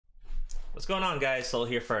What's going on, guys? Soul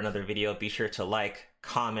here for another video. Be sure to like,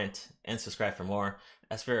 comment, and subscribe for more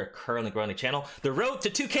as we're currently growing the channel. The road to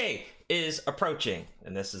 2K is approaching,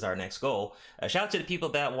 and this is our next goal. Shout out to the people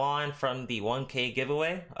that won from the 1K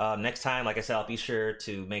giveaway. Next time, like I said, I'll be sure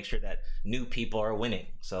to make sure that new people are winning.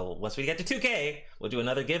 So once we get to 2K, we'll do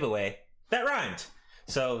another giveaway. That rhymed.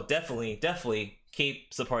 So definitely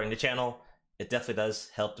keep supporting the channel. It definitely does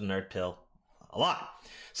help the Nerd Pill a lot.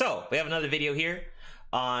 So we have another video here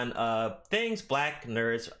on things black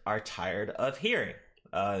nerds are tired of hearing,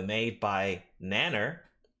 made by Nanner.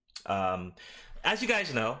 As you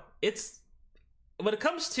guys know, it's when it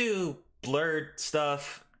comes to blurred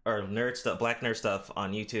stuff or nerd stuff, black nerd stuff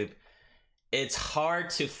on YouTube, it's hard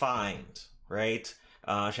to find, right?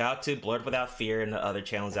 Shout out to Blurred Without Fear and the other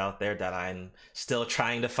channels out there that I'm still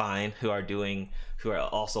trying to find who are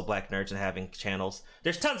also black nerds and having channels.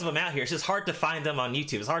 There's tons of them out here. It's just hard to find them on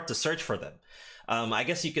YouTube. It's hard to search for them. I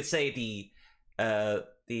guess you could say the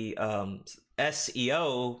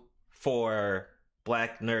SEO for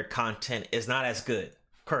black nerd content is not as good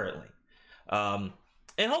currently, and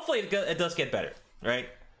hopefully it does get better, right?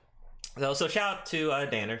 So shout out to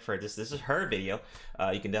Danner for this. This is her video.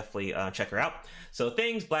 You can definitely check her out. So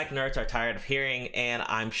things black nerds are tired of hearing, and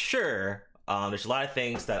I'm sure there's a lot of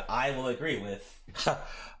things that I will agree with.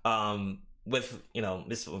 With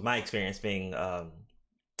this with my experience being a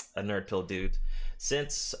nerd pill dude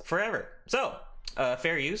since forever. So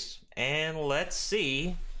fair use, and let's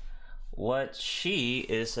see what she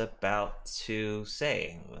is about to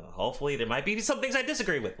say. Hopefully there might be some things I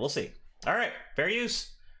disagree with. We'll see. All right, fair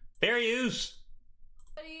use. Fair use.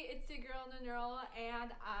 It's your girl Nanurl,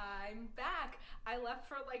 and I'm back. I left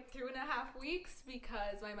for like 2.5 weeks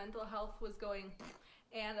because my mental health was going,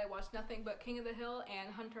 and I watched nothing but King of the Hill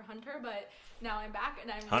and Hunter x Hunter, but now I'm back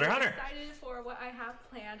and I'm really excited for what I have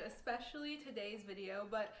planned, especially today's video.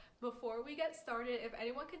 But before we get started, if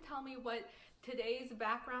anyone can tell me what today's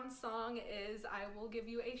background song is, I will give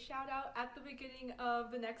you a shout out at the beginning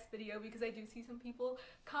of the next video, because I do see some people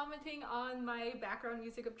commenting on my background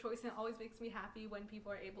music of choice, and it always makes me happy when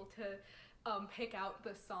people are able to pick out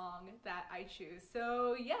the song that I choose.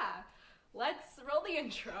 So yeah, let's roll the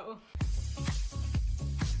intro.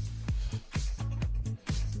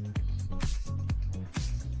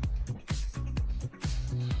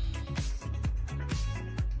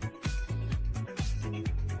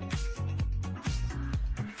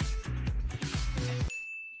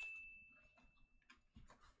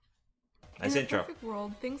 Nice intro. In a perfect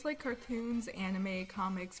world, things like cartoons, anime,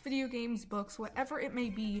 comics, video games, books, whatever it may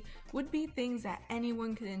be, would be things that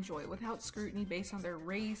anyone could enjoy without scrutiny based on their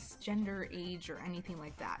race, gender, age, or anything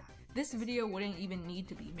like that. This video wouldn't even need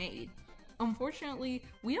to be made. Unfortunately,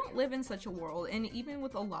 we don't live in such a world, and even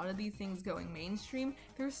with a lot of these things going mainstream,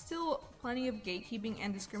 there's still plenty of gatekeeping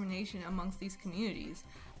and discrimination amongst these communities.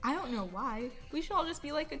 I don't know why. We should all just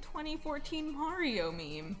be like a 2014 Mario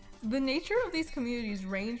meme. The nature of these communities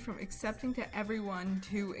range from accepting to everyone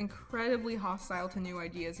to incredibly hostile to new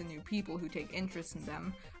ideas and new people who take interest in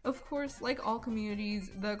them. Of course, like all communities,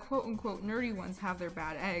 the quote-unquote nerdy ones have their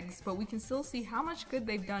bad eggs, but we can still see how much good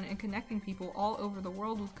they've done in connecting people all over the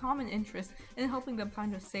world with common interests and helping them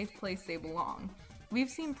find a safe place they belong. We've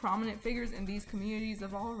seen prominent figures in these communities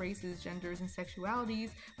of all races, genders, and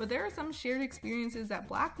sexualities, but there are some shared experiences that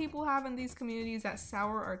black people have in these communities that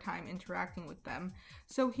sour our time interacting with them.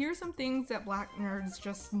 So here's some things that black nerds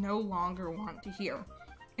just no longer want to hear.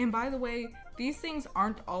 And by the way, these things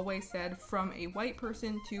aren't always said from a white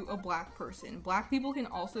person to a black person. Black people can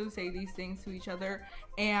also say these things to each other,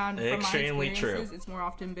 and from my experiences, it's more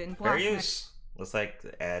often been black. Fair use. Looks like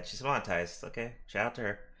she's monetized. Okay, shout out to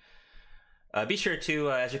her. Be sure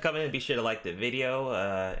to, as you're coming in, be sure to like the video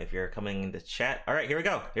if you're coming in the chat. All right, here we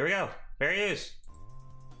go. Here we go. Fair use.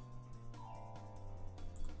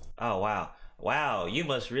 Oh, wow. Wow, you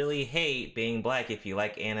must really hate being black if you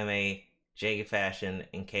like anime, J fashion,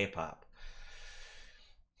 and K-pop.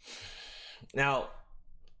 Now,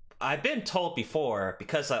 I've been told before,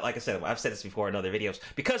 because like I said, I've said this before in other videos,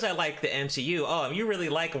 because I like the MCU, oh, you really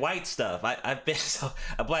like white stuff. I've been,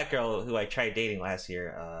 a black girl who I tried dating last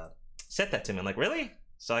year, said that to me. I'm like, really?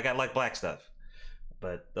 So I got like black stuff.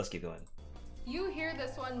 But let's keep going. You hear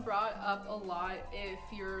this one brought up a lot if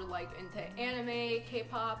you're like into anime,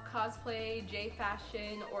 K-pop, cosplay,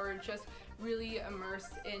 J-fashion, or just really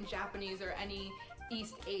immersed in Japanese or any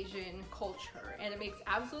East Asian culture. And it makes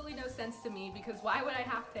absolutely no sense to me, because why would I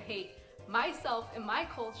have to hate myself and my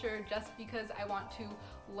culture just because I want to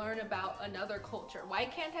learn about another culture? Why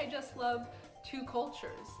can't I just love two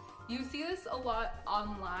cultures? You see this a lot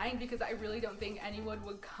online, because I really don't think anyone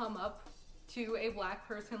would come up to a black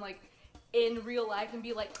person like in real life and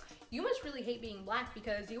be like, you must really hate being black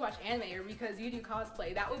because you watch anime or because you do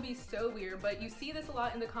cosplay. That would be so weird. But you see this a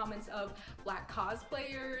lot in the comments of black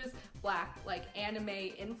cosplayers, black like anime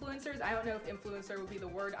influencers. I don't know if influencer would be the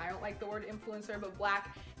word. I don't like the word influencer, but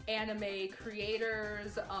black anime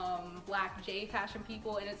creators, black J fashion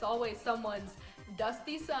people, and it's always someone's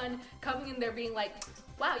dusty son coming in there being like,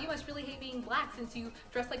 wow, you must really hate being black since you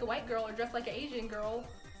dress like a white girl or dress like an Asian girl.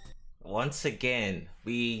 Once again,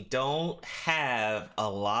 we don't have a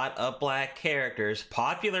lot of black characters,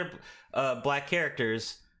 popular black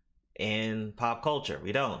characters in pop culture.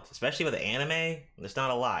 We don't, especially with the anime. There's not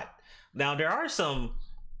a lot. Now there are some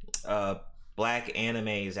black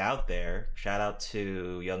animes out there. Shout out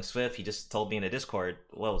to Young Swift. He just told me in a Discord,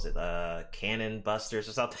 what was it, Cannon Busters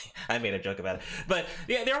or something. I made a joke about it, but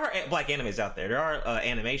yeah, there are black animes out there. There are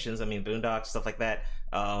animations. I mean, Boondocks, stuff like that.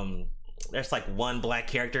 There's like one black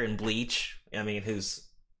character in Bleach, I mean, who's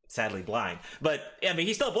sadly blind, but I mean,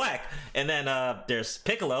 he's still black. And then there's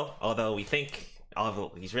Piccolo, although we think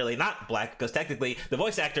he's really not black because technically the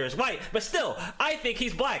voice actor is white, but still, I think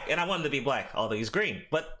he's black, and I want him to be black, although he's green.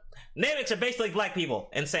 But Namex are basically black people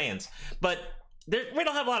and Saiyans, but we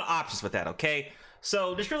don't have a lot of options with that, okay?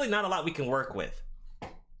 So there's really not a lot we can work with.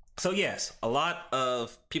 So yes, a lot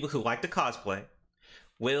of people who like to cosplay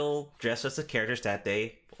will dress as the characters that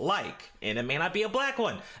they like, and it may not be a black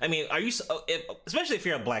one. I mean, are you, especially if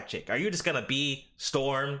you're a black chick, are you just gonna be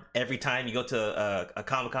Storm every time you go to a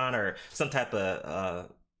Comic-Con or some type of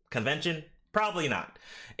convention? Probably not.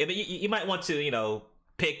 You might want to, you know,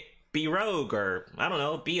 be Rogue, or I don't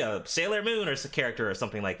know, be a Sailor Moon or some character or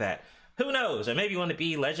something like that. Who knows? Or maybe you want to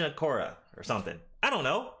be Legend of Korra or something. I don't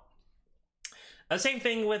know. Same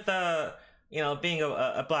thing with you know, being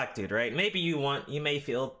a black dude, right? Maybe you may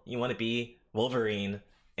feel you want to be Wolverine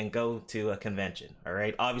and go to a convention, all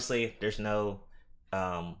right? Obviously, there's no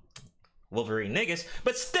Wolverine niggas,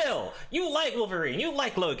 but still, you like Wolverine, you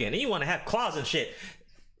like Logan, and you want to have claws and shit.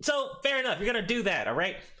 So, fair enough, you're gonna do that, all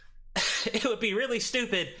right? It would be really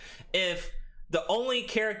stupid if the only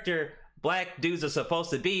character black dudes are supposed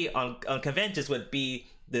to be on conventions would be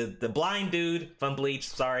the blind dude from Bleach.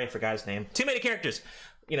 Sorry, I forgot his name. Too many characters.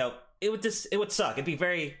 You know, it would suck. It'd be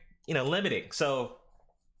very, you know, limiting. So,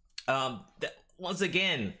 once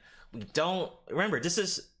again, we don't remember, this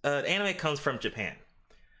is anime comes from Japan.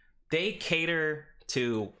 They cater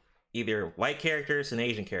to either white characters and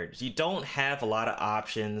Asian characters. You don't have a lot of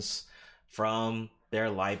options from their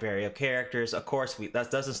library of characters. Of course, that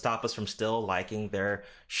doesn't stop us from still liking their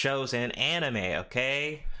shows and anime,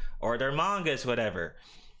 okay? Or their mangas, whatever.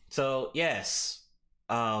 So yes,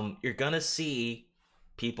 you're gonna see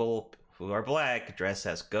people who are black dressed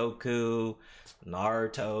as Goku,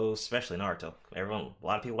 Naruto, especially Naruto. A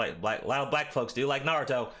lot of people like black. A lot of black folks do like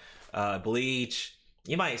Naruto. Bleach.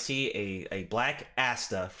 You might see a black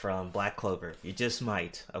Asta from Black Clover. You just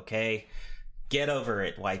might. Okay, get over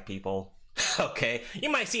it, white people. Okay, you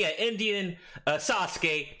might see an Indian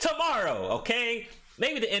Sasuke tomorrow. Okay,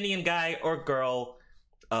 maybe the Indian guy or girl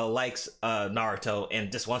likes Naruto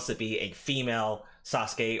and just wants to be a female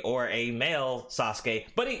Sasuke or a male Sasuke,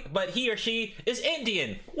 but he or she is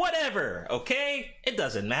Indian. Whatever, okay? It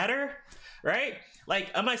doesn't matter, right? Like,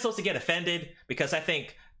 am I supposed to get offended because I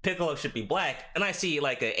think Piccolo should be black and I see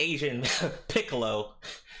like an Asian Piccolo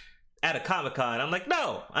at a Comic-Con? I'm like,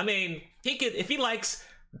 no. I mean, he could, if he likes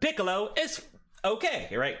Piccolo, it's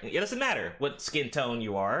okay, right? It doesn't matter what skin tone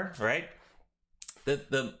you are, right?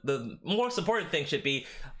 The most important thing should be,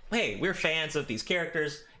 hey, we're fans of these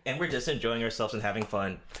characters and we're just enjoying ourselves and having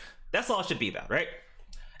fun. That's all it should be about, right?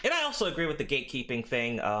 And I also agree with the gatekeeping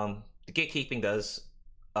thing. The gatekeeping does,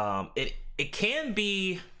 it can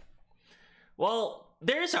be, well,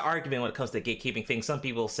 there's an argument when it comes to the gatekeeping thing. Some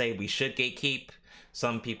people say we should gatekeep.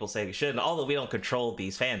 Some people say we shouldn't. Although we don't control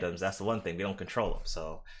these fandoms, that's the one thing, we don't control them.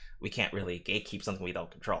 So we can't really gatekeep something we don't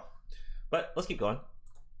control. But let's keep going.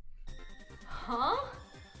 Huh?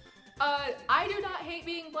 I do not hate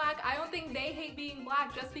being black. I don't think they hate being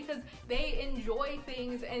black just because they enjoy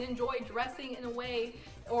things and enjoy dressing in a way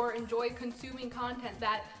or enjoy consuming content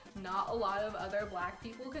that not a lot of other black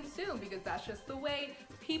people consume, because that's just the way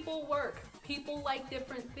people work. People like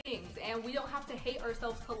different things, and we don't have to hate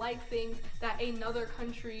ourselves to like things that another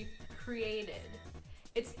country created.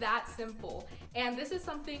 It's that simple. And this is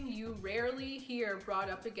something you rarely hear brought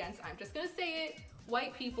up against, I'm just gonna say it,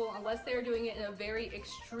 white people, unless they're doing it in a very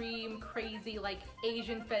extreme, crazy, like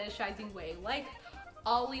Asian fetishizing way, like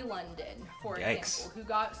Ollie London, for example, who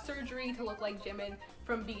got surgery to look like Jimin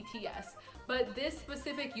from BTS. But this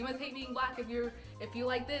specific, you must hate being black if you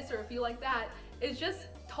like this or if you like that, is just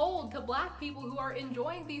told to black people who are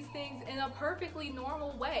enjoying these things in a perfectly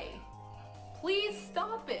normal way. Please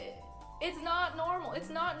stop it. It's not normal.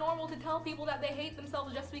 It's not normal to tell people that they hate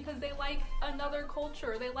themselves just because they like another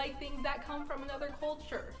culture. They like things that come from another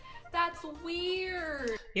culture. That's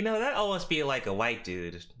weird. You know, that almost be like a white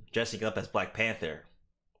dude dressing up as Black Panther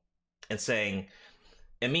and saying,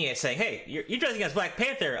 and me saying, hey, you're dressing as Black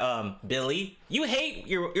Panther, Billy. You hate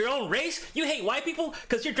your own race? You hate white people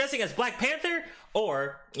because you're dressing as Black Panther?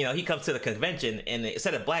 Or, you know, he comes to the convention and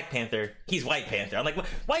instead of Black Panther, he's White Panther. I'm like,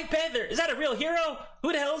 White Panther? Is that a real hero?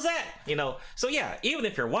 Who the hell is that? You know, so yeah, even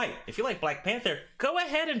if you're white, if you like Black Panther, go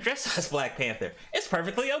ahead and dress as Black Panther. It's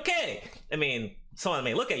perfectly okay. I mean, someone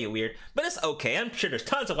may look at you weird, but it's okay. I'm sure there's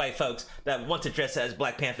tons of white folks that want to dress as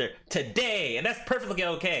Black Panther today, and that's perfectly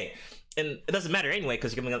okay. And it doesn't matter anyway,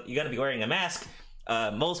 because you're gonna be wearing a mask.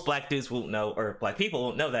 Most black dudes won't know, or black people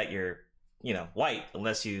won't know that you're, you know, white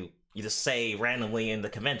unless you just say randomly in the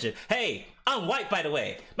convention, hey, I'm white, by the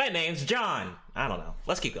way. My name's John. I don't know.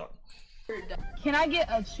 Let's keep going. Can I get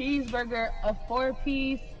a cheeseburger, a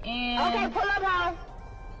 4-piece, and... Okay, pull up, house.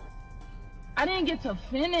 I didn't get to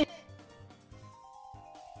finish.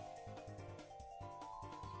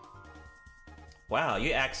 Wow,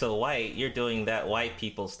 you act so white. You're doing that white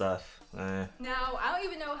people stuff. Now, I don't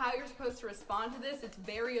even know how you're supposed to respond to this. It's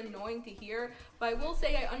very annoying to hear, but I will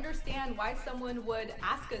say I understand why someone would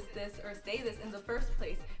ask us this or say this in the first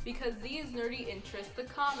place, because these nerdy interests, the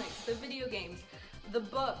comics, the video games, the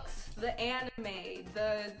books, the anime,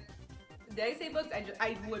 did I say books?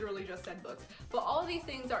 I literally just said books. But all of these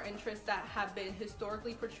things are interests that have been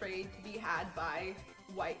historically portrayed to be had by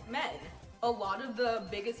white men. A lot of the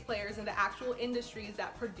biggest players in the actual industries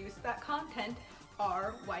that produce that content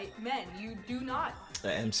are white men. You do not the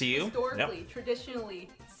MCU historically,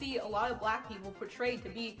 traditionally see a lot of black people portrayed to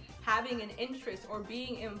be having an interest or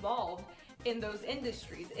being involved in those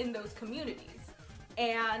industries, in those communities.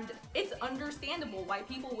 And it's understandable why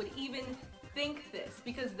people would even think this,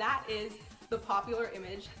 because that is the popular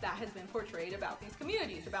image that has been portrayed about these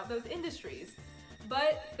communities, about those industries.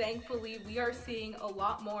 But thankfully, we are seeing a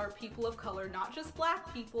lot more people of color, not just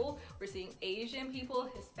black people. We're seeing Asian people,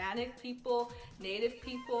 Hispanic people, Native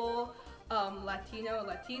people,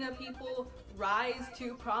 Latina people rise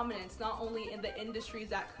to prominence, not only in the industries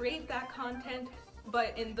that create that content,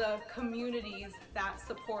 but in the communities that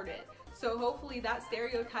support it. So hopefully that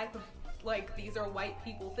stereotype of like, these are white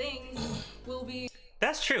people things will be...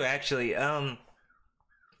 That's true, actually.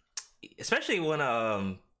 Especially when,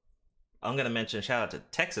 I'm gonna mention, shout out to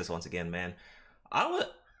Texas once again, man.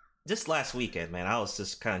 Just last weekend, man, I was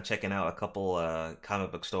just kind of checking out a couple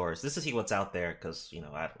comic book stores just to see what's out there, because, you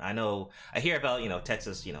know, I hear about, you know,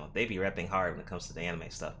 Texas, you know, they be repping hard when it comes to the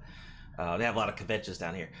anime stuff. They have a lot of conventions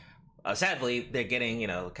down here. Sadly, they're getting, you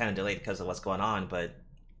know, kind of delayed because of what's going on, but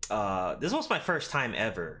this was my first time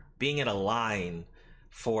ever being in a line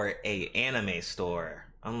for a anime store.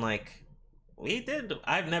 I'm like,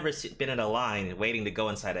 I've never been in a line waiting to go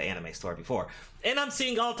inside an anime store before. And I'm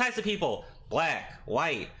seeing all types of people. Black,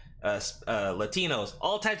 white, Latinos,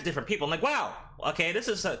 all types of different people. I'm like, wow, okay, this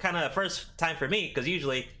is kind of the first time for me, because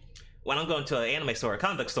usually when I'm going to an anime store, a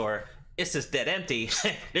comic book store, it's just dead empty.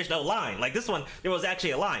 There's no line. Like this one, there was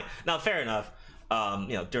actually a line. Now, fair enough,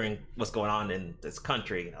 you know, during what's going on in this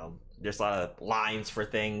country, you know, there's a lot of lines for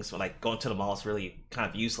things. Like going to the mall is really kind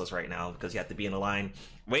of useless right now because you have to be in a line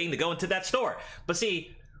waiting to go into that store. But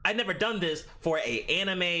see, I've never done this for a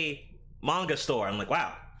anime manga store. I'm like,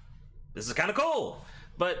 wow, this is kind of cool.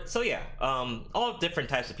 But so yeah, all different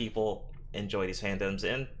types of people enjoy these fandoms,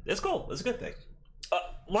 and it's cool. It's a good thing.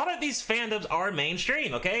 A lot of these fandoms are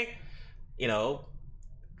mainstream, okay? You know,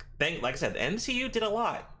 like I said, the MCU did a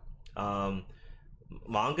lot.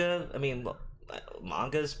 Manga, I mean,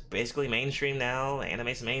 manga's basically mainstream now.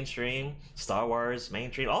 Anime's mainstream. Star Wars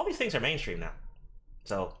mainstream. All these things are mainstream now.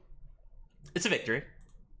 So it's a victory.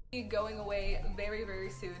 Going away very, very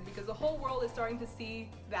soon, because the whole world is starting to see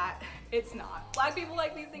that it's not. Black people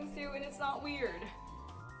like these things too, and it's not weird.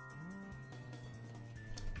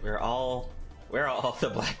 We're all the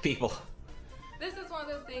black people. This is one of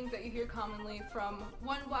those things that you hear commonly from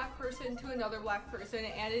one black person to another black person,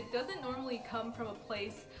 and it doesn't normally come from a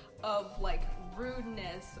place of like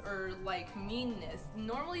rudeness or like meanness.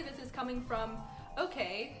 Normally this is coming from,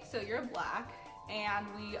 okay, so you're black, and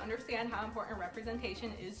we understand how important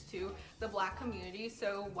representation is to the black community,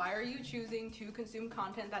 so why are you choosing to consume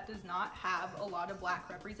content that does not have a lot of black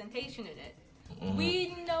representation in it?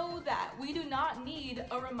 We know that. We do not need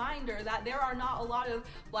a reminder that there are not a lot of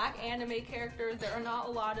black anime characters, there are not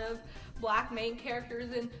a lot of black main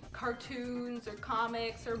characters in cartoons or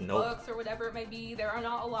comics or books or whatever it may be. There are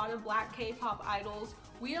not a lot of black K-pop idols.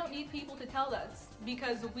 We don't need people to tell us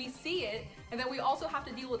because we see it, and then we also have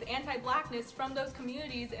to deal with anti-blackness from those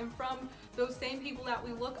communities and from those same people that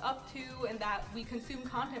we look up to and that we consume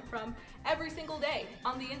content from every single day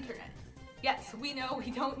on the internet. Yes, we know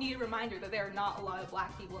we don't need a reminder that there are not a lot of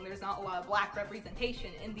black people and there's not a lot of black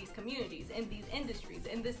representation in these communities, in these industries,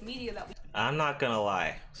 in this media that we... I'm not gonna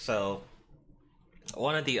lie. So,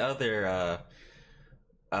 one of the other,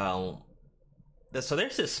 so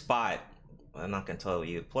there's this spot, I'm not gonna tell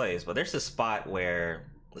you who plays, but there's this spot where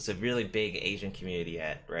it's a really big Asian community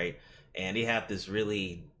at, right? And they have this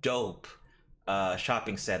really dope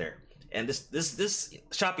shopping center. And this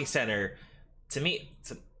shopping center, to me,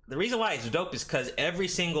 the reason why it's dope is because every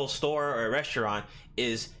single store or restaurant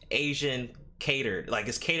is Asian catered. Like,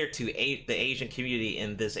 it's catered to the Asian community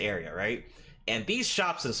in this area, right? And these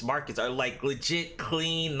shops and markets are like legit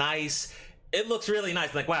clean, nice. It looks really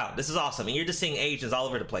nice. Like, wow, this is awesome. And you're just seeing Asians all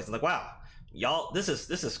over the place. I'm like, wow, y'all, this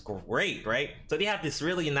is great, right? So they have this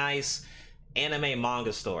really nice anime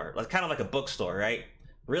manga store, like kind of like a bookstore, right?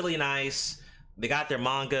 Really nice. They got their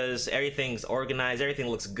mangas, everything's organized, everything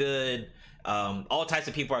looks good. All types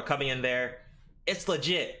of people are coming in there. It's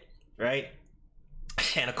legit, right?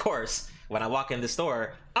 And of course, when I walk in the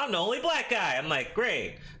store, I'm the only black guy. I'm like,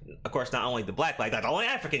 great. Of course, not only the black guy, not the only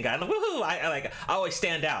African guy. I'm like, woohoo! I always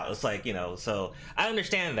stand out. It's like, you know, so I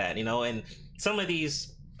understand that, you know. And some of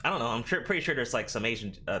these, I don't know. I'm pretty sure there's like some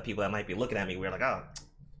Asian people that might be looking at me weird, like, oh,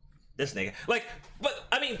 this nigga. Like, but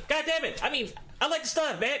I mean, god damn it. I mean, I like the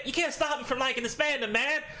stuff, man. You can't stop me from liking this fandom,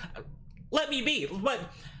 man. Let me be. But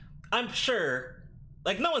I'm sure,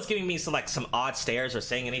 like, no one's giving me some odd stares or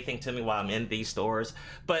saying anything to me while I'm in these stores.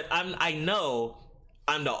 But I know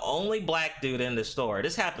I'm the only black dude in the store.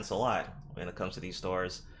 This happens a lot when it comes to these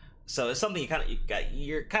stores. So it's something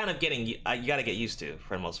you're kind of getting, you got to get used to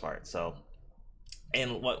for the most part. So,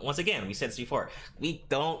 and once again, we said this before, we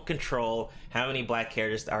don't control how many black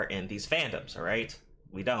characters are in these fandoms, all right?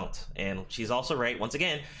 We don't. And she's also right, once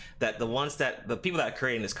again, that the people that are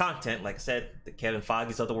creating this content, like I said, the Kevin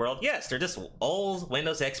Foggies of the world, yes, they're just old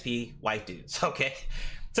Windows XP white dudes, okay?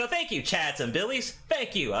 So thank you, Chads and Billies.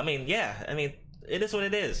 Thank you. I mean, yeah, I mean, it is what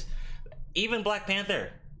it is. Even Black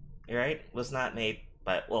Panther, right, was not made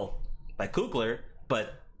by Coogler,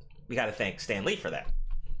 but we gotta thank Stan Lee for that.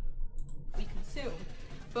 We consume,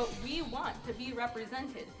 but we want to be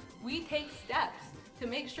represented. We take steps to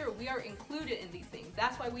make sure we are included in these things.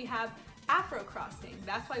 That's why we have Afro Crossing.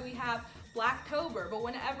 That's why we have Blacktober. But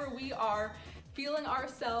whenever we are feeling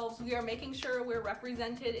ourselves, we are making sure we're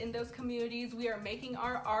represented in those communities. We are making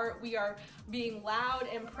our art. We are being loud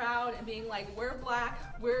and proud and being like, we're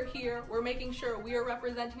black, we're here. We're making sure we are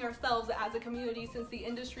representing ourselves as a community since the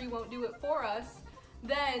industry won't do it for us.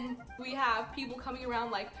 Then we have people coming around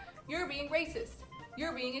like, you're being racist.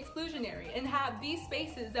 You're being exclusionary, and have these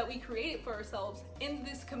spaces that we created for ourselves in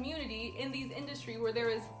this community, in these industry where there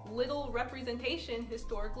is little representation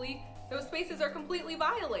historically, those spaces are completely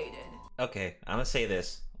violated. Okay, I'm gonna say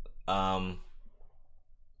this. I'm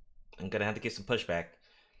gonna have to get some pushback.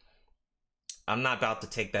 I'm not about to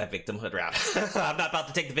take that victimhood route. I'm not about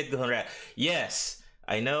to take the victimhood route. Yes,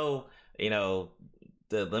 I know, you know,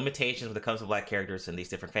 the limitations when it comes to black characters in these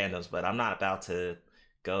different fandoms, but I'm not about to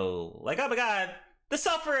go like, oh my god, the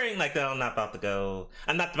suffering. Like, no, I'm not about to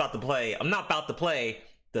play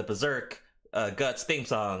the Berserk Guts theme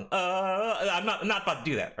song. I'm not about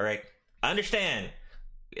to do that. All right, I understand.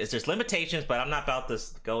 There's limitations, but I'm not about to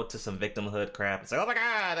go to some victimhood crap. It's like, oh my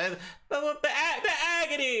god, the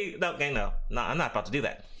agony. No, okay, no, I'm not about to do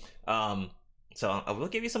that. So I will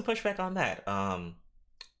give you some pushback on that.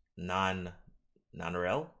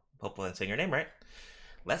 Nanarel, hopefully I'm saying your name right.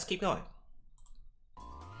 Let's keep going.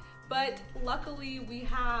 But luckily we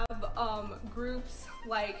have groups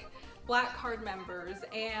like Black Card Members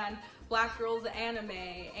and Black Girls Anime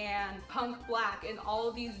and Punk Black and all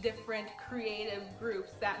of these different creative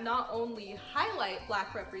groups that not only highlight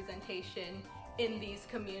black representation in these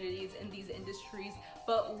communities, in these industries,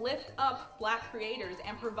 but lift up black creators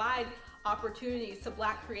and provide opportunities to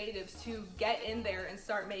black creatives to get in there and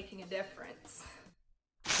start making a difference.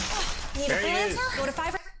 Need a freelancer? Go to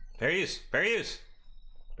Fiverr. Fair use.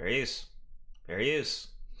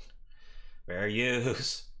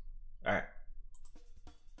 Alright.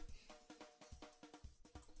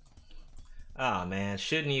 Oh man,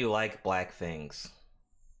 shouldn't you like black things?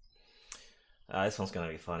 This one's gonna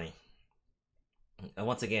be funny. And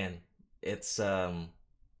once again, it's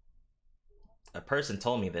a person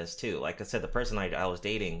told me this too. Like I said, the person I was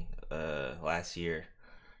dating last year,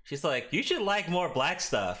 she's like, you should like more black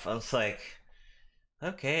stuff. I was like,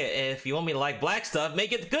 okay, if you want me to like black stuff,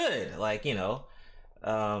 make it good. Like, you know,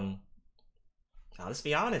 now let's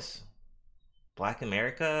be honest. Black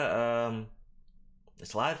America,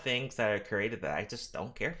 there's a lot of things that are created that I just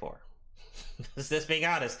don't care for. Just being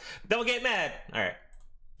honest. Don't get mad. All right.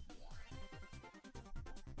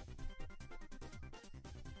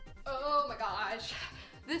 Oh my gosh.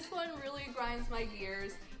 This one really grinds my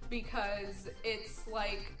gears because it's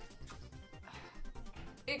like,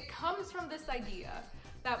 it comes from this idea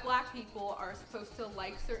that black people are supposed to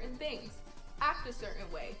like certain things, act a certain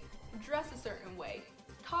way, dress a certain way,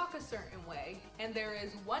 talk a certain way, and there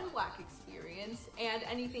is one black experience, and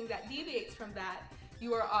anything that deviates from that,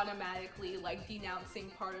 you are automatically like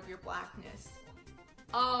denouncing part of your blackness.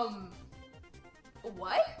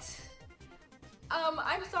 What?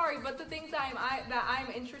 I'm sorry, but the things that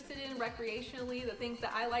I'm interested in recreationally, the things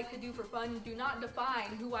that I like to do for fun, do not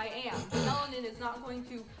define who I am. Melanin is not going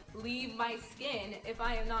to leave my skin if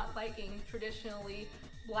I am not liking traditionally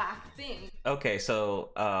black things. Okay, so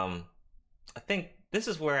I think this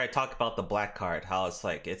is where I talk about the black card, how it's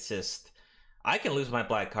like, it's just, I can lose my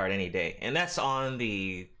black card any day, and that's on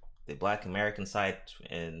the Black American side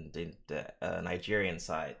and the Nigerian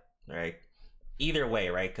side, right? Either way,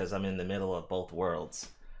 right? Because I'm in the middle of both worlds.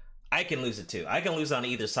 I can lose it too. I can lose on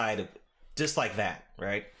either side of, just like that,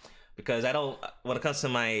 right? Because I don't, when it comes to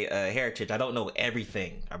my heritage, I don't know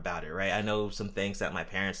everything about it, right? I know some things that my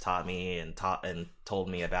parents taught me and told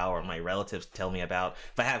me about, or my relatives tell me about.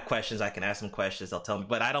 If I have questions, I can ask them questions. They'll tell me.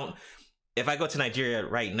 But I don't. If I go to Nigeria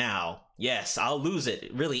right now, yes, I'll lose it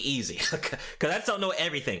really easy because I just don't know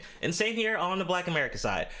everything. And same here on the Black America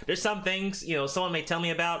side. There's some things, you know, someone may tell me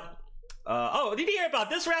about. Oh, did you hear about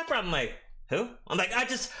this rapper? I'm like, who? I'm like,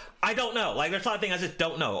 I don't know. Like, there's a lot of things I just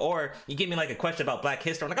don't know. Or you give me like a question about Black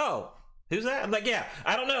history. I'm like, oh, who's that? I'm like, yeah,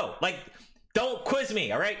 I don't know. Like, don't quiz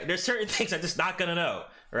me, all right? There's certain things I'm just not gonna know,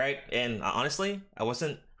 right? And honestly, I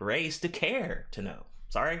wasn't raised to care to know.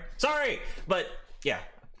 Sorry. But yeah,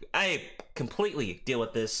 I completely deal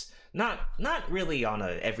with this. Not really on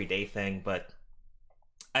a everyday thing, but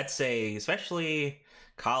I'd say especially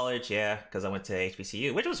college, yeah, because I went to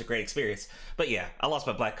HBCU, which was a great experience. But yeah, I lost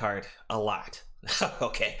my black card a lot.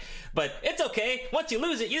 Okay, but it's okay. Once you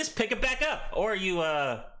lose it, you just pick it back up, or you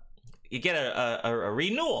get a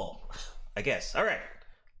renewal, I guess. All right,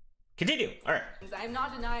 continue. All right. I'm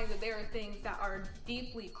not denying that there are things that are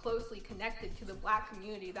deeply, closely connected to the black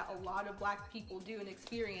community that a lot of black people do and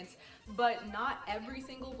experience, but not every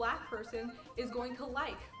single black person is going to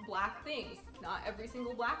like black things. Not every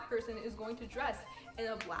single black person is going to dress in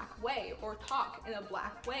a black way or talk in a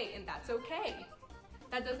black way, and that's okay.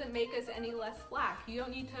 That doesn't make us any less black. You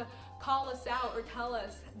don't need to call us out or tell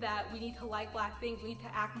us that we need to like black things, we need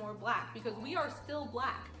to act more black, because we are still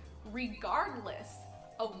black, regardless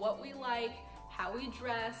of what we like, how we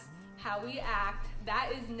dress, how we act.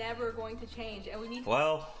 That is never going to change, and we need to—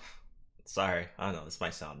 Well, sorry, I know this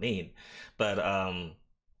might sound mean, but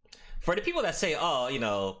for the people that say, oh, you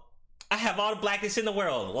know, I have all the blackness in the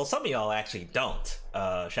world. Well, some of y'all actually don't.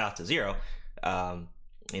 Shout out to Zero.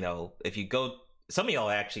 You know, if you go, some of y'all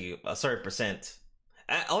actually a certain percent.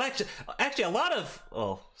 Actually, a lot of,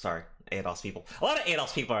 oh, sorry, ADOS people. A lot of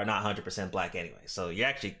ADOS people are not 100% black anyway. So you're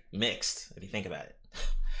actually mixed if you think about it.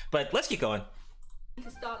 But let's keep going.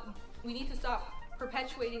 We need to stop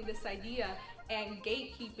perpetuating this idea and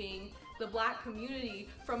gatekeeping the black community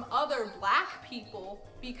from other black people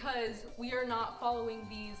because we are not following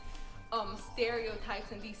these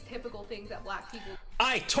stereotypes and these typical things that black people—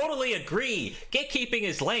 I totally agree. Gatekeeping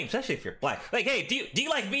is lame, especially if you're black. Like, hey, do you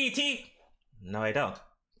like BET? No, I don't.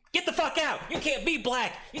 Get the fuck out. You can't be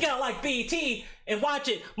black. You gotta like BET and watch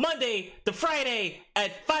it Monday to Friday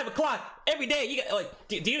at 5 o'clock every day. You got, like,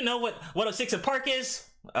 do you know what 106 & Park is?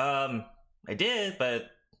 I did,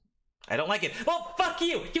 but I don't like it. Well, fuck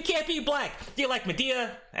you. You can't be black. Do you like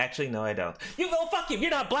Medea? Actually, no, I don't. Fuck you.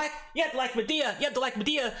 You're not black. You have to like Medea. You have to like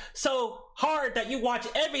Medea so hard that you watch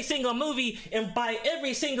every single movie and buy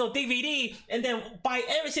every single DVD and then buy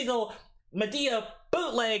every single Medea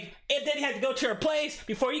bootleg, and then you have to go to her place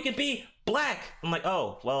before you can be black. I'm like,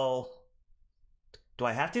 oh, well, do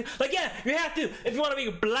I have to? Like, yeah, you have to if you want to be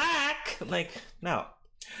black. I'm like, no.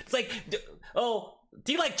 It's like, do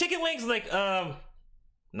you like chicken wings? Like,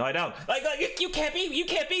 no, I don't. Like, you can't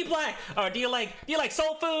be black. Or do you like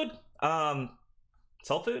soul food?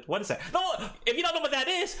 Soul food? What is that? No, if you don't know what that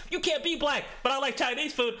is, you can't be black. But I like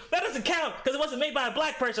Chinese food. That doesn't count because it wasn't made by a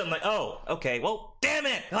black person. I'm like, oh, okay, well, damn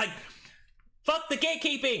it. Like, fuck the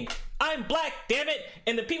gatekeeping. I'm black, damn it!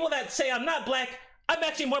 And the people that say I'm not black, I'm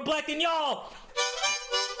actually more black than y'all!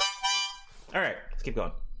 Alright, let's keep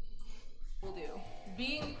going. Will do.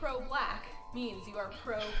 Being pro-black means you are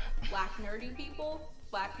pro-black nerdy people,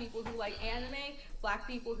 black people who like anime, black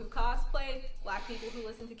people who cosplay, black people who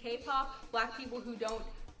listen to K-pop, black people who don't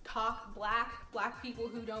talk black people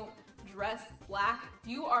who don't dress black.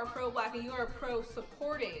 You are pro-black and you are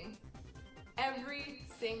pro-supporting every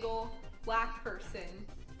single black person,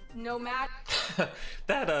 no matter.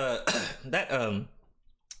 that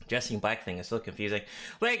dressing black thing is so confusing.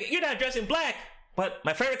 Like, you're not dressing black, but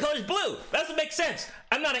my favorite color is blue. That doesn't make sense.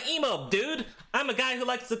 I'm not an emo dude. I'm a guy who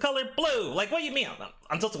likes the color blue. Like, what do you mean?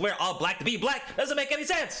 I'm supposed to wear all black to be black? That doesn't make any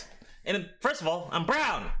sense. And first of all, I'm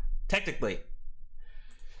brown, technically.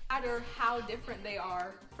 Matter how different they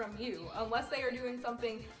are from you, unless they are doing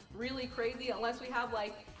something really crazy, unless we have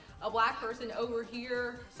like a black person over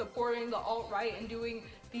here supporting the alt-right and doing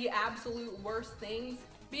the absolute worst things.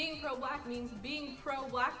 Being pro-black means being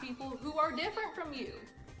pro-black people who are different from you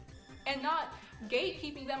and not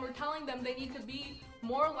gatekeeping them or telling them they need to be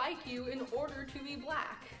more like you in order to be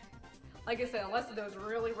black. Like I said, unless those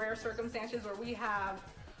really rare circumstances where we have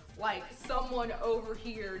like someone over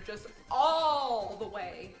here just all the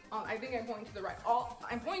way on, I think I'm pointing to the right,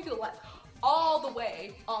 I'm pointing to the left, all the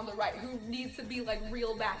way on the right, who needs to be like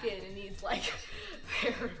reeled back in and needs like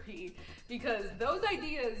therapy, because those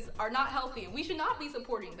ideas are not healthy and we should not be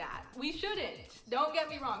supporting that. We shouldn't. Don't get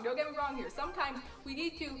me wrong here. Sometimes we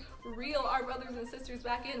need to reel our brothers and sisters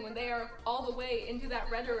back in when they are all the way into that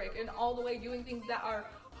rhetoric and all the way doing things that are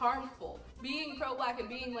harmful. Being pro-black and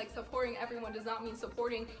being like supporting everyone does not mean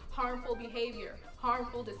supporting harmful behavior,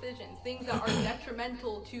 harmful decisions, things that are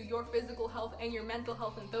detrimental to your physical health and your mental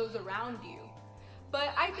health and those around you.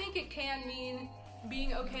 But I think it can mean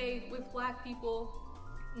being okay with black people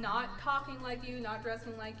not talking like you, not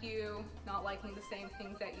dressing like you, not liking the same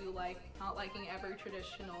things that you like, not liking every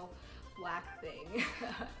traditional black thing.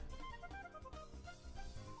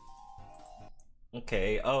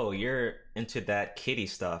 Okay, oh, you're into that kitty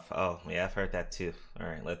stuff. Oh, yeah, I've heard that too.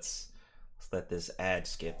 Alright, let's let this ad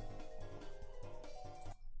skip.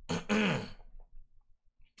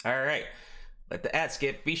 Alright, let the ad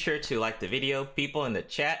skip. Be sure to like the video, people in the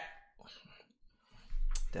chat.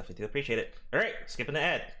 Definitely do appreciate it. Alright, skipping the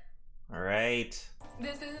ad. Alright.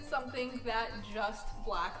 This isn't something that just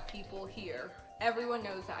black people hear. Everyone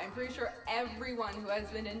knows that. I'm pretty sure everyone who has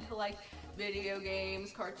been into like video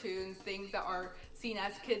games, cartoons, things that are seen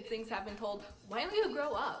as kids, things have been told, why don't you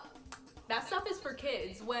grow up? That stuff is for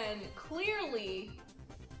kids, when clearly,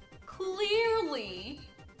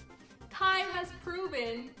 time has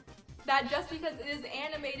proven that just because it is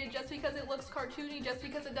animated, just because it looks cartoony, just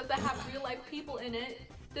because it doesn't have real life people in it,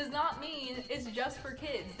 does not mean it's just for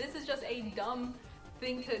kids. This is just a dumb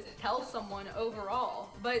thing to tell someone overall.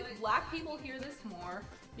 But black people hear this more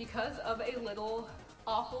because of a little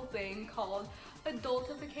awful thing called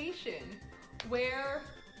adultification, where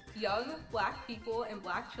young black people and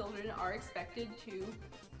black children are expected to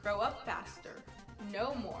grow up faster,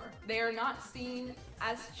 know more. They are not seen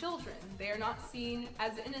as children. They are not seen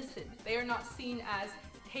as innocent. They are not seen as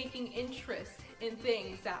taking interest in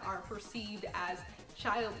things that are perceived as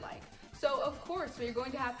childlike. So of course, we're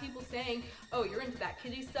going to have people saying, oh, you're into that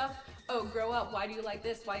kitty stuff? Oh, grow up, why do you like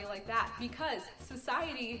this, why do you like that? Because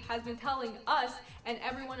society has been telling us and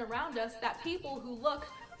everyone around us that people who look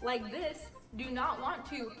like this do not want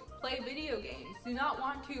to play video games, do not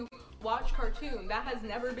want to watch cartoons. That has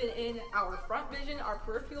never been in our front vision, our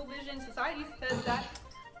peripheral vision. Society says that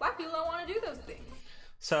black people don't want to do those things.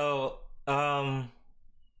 So,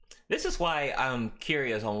 this is why I'm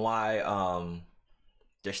curious on why,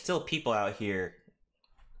 there's still people out here,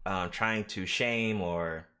 trying to shame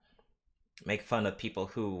or make fun of people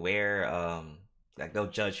who wear, like they'll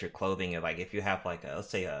judge your clothing. Like if you have like let's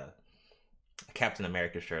say a Captain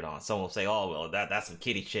America shirt on, someone will say, oh, well, that's some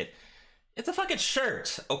kitty shit. It's a fucking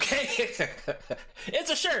shirt, okay?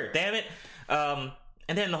 It's a shirt, damn it.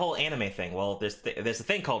 And then the whole anime thing. Well, there's a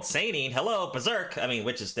thing called seinen. Hello, Berserk. I mean,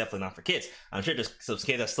 which is definitely not for kids. I'm sure there's some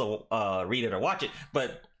kids that still read it or watch it,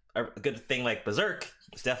 but a good thing like Berserk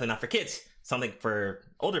is definitely not for kids. Something for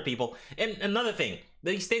older people. And another thing,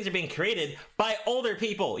 these things are being created by older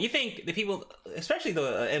people. You think the people, especially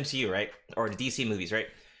the MCU, right? Or the DC movies, right?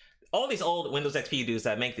 All these old Windows XP dudes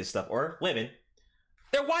that make this stuff, or women,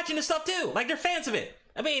 they're watching this stuff too. Like, they're fans of it.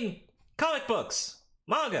 I mean, comic books,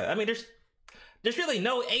 manga. I mean, there's really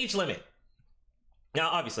no age limit. Now,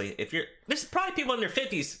 obviously, there's probably people in their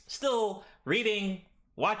 50s still reading,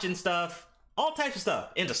 watching stuff, all types of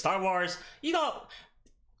stuff, into Star Wars. You know,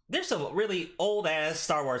 there's some really old-ass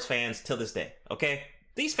Star Wars fans till this day, okay?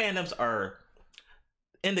 these fandoms are,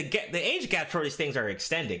 and the age gap for these things are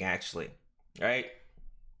extending, actually, right?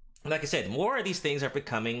 Like I said, more of these things are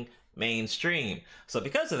becoming mainstream. So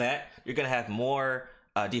because of that, you're gonna have more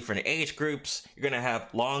different age groups. You're gonna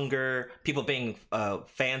have longer people being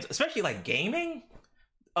fans, especially like gaming.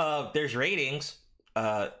 There's ratings,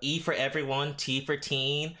 E for everyone, T for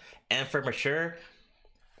teen, M for mature.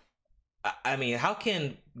 I mean, how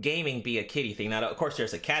can gaming be a kiddie thing? Now, of course,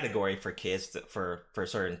 there's a category for kids for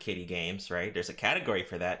certain kiddie games, right? There's a category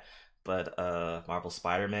for that, but Marvel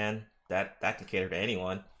Spider-Man, that can cater to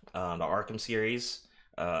anyone. The Arkham series,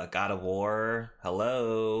 God of War,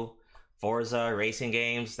 hello, Forza racing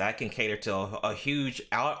games, that can cater to a huge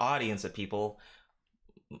audience of people.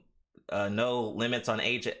 No limits on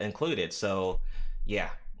age included. So,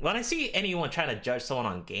 yeah, when I see anyone trying to judge someone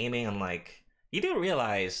on gaming, I'm like, you do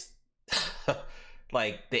realize.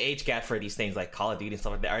 Like the age gap for these things like Call of Duty and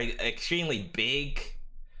stuff like that are extremely big.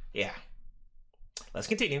 Yeah. Let's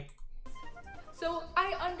continue. So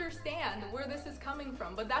I understand where this is coming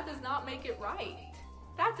from, but that does not make it right.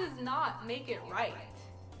 That does not make it right.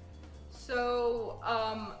 So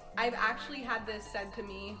I've actually had this said to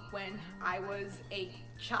me when I was a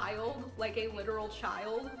child, like a literal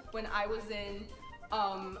child. When I was in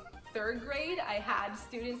 3rd grade, I had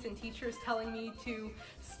students and teachers telling me to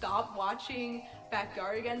stop watching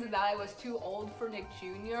Backyardigans and that I was too old for Nick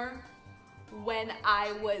Jr. When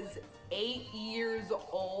I was 8 years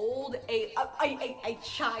old, a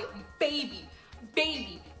child, baby,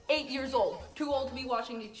 8 years old, too old to be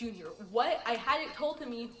watching Nick Jr. What? I had it told to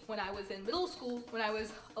me when I was in middle school, when I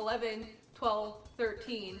was 11, 12,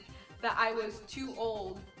 13, that I was too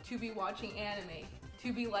old to be watching anime,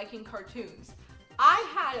 to be liking cartoons. I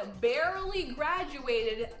had barely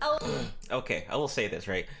graduated. Okay, I will say this,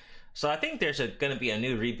 right? So I think there's gonna be a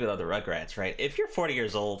new reboot of the Rugrats, right? If you're 40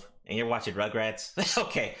 years old and you're watching Rugrats,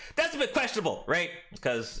 okay, that's a bit questionable, right?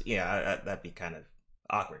 Because, yeah, that'd be kind of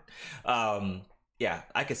awkward. Yeah,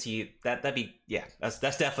 I could see that. That'd be, yeah, that's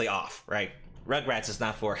definitely off, right? Rugrats is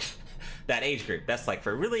not for that age group. That's like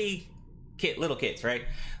for really little kids, right?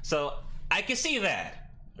 So I can see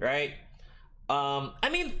that, right? I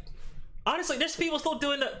mean, honestly, there's people still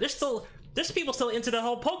doing there's people still into the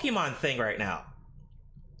whole Pokemon thing right now,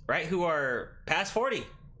 right? Who are past 40,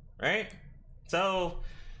 right? So,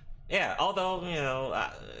 yeah, although, you know,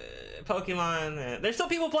 Pokemon, there's still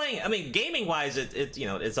people playing. I mean, gaming wise, it you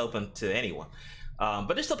know, it's open to anyone.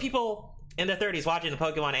 But there's still people in their 30s watching the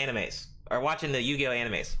Pokemon animes or watching the Yu-Gi-Oh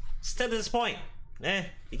animes. Still to this point,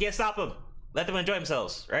 you can't stop them. Let them enjoy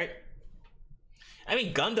themselves, right? I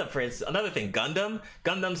mean, Gundam, for instance, another thing,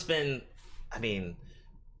 Gundam's been, I mean,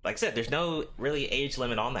 like I said, there's no really age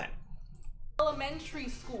limit on that. Elementary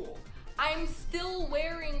school, I'm still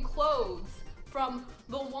wearing clothes from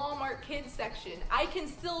the Walmart kids section. I can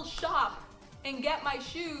still shop and get my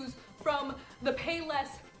shoes from the Payless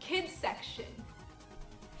kids section.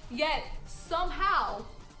 Yet, somehow,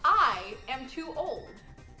 I am too old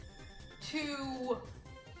to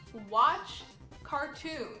watch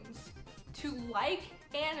cartoons, to like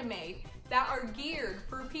anime that are geared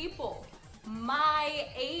for people my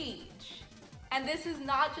age. And this is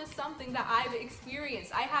not just something that I've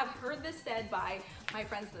experienced. I have heard this said by my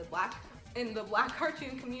friends in the black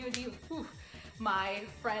cartoon community, my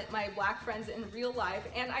black friends in real life,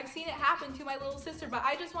 and I've seen it happen to my little sister, but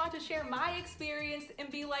I just want to share my experience and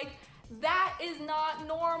be like, that is not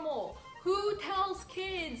normal. Who tells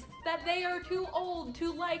kids that they are too old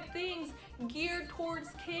to like things geared towards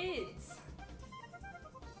kids?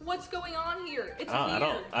 What's going on here? It's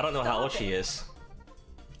weird. I don't know how old she is.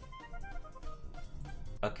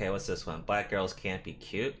 Okay, what's this one? Black girls can't be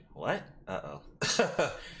cute? What? Uh-oh.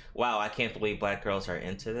 Wow, I can't believe black girls are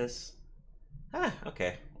into this.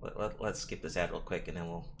 Okay. Let's skip this ad real quick and then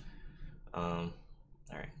we'll...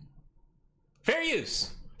 Alright. Fair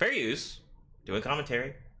use! Fair use. Doing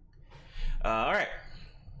commentary. Alright.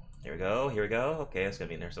 Here we go. Okay, it's gonna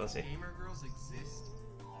be in there, so let's see. Gamer girls exist?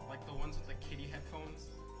 Like the ones with the kitty headphones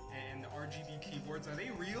and the RGB keyboards, are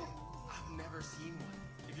they real? I've never seen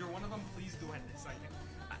one. If you're one of them, please do end this.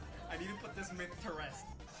 I need to put this myth to rest.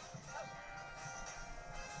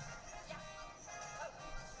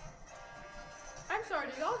 I'm sorry,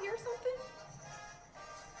 did y'all hear something?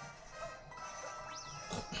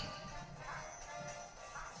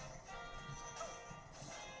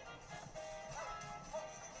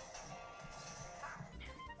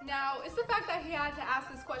 Now, it's the fact that he had to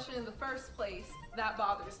ask this question in the first place that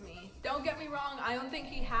bothers me. Don't get me wrong, I don't think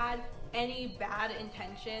he had any bad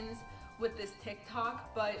intentions with this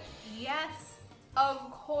TikTok, but yes,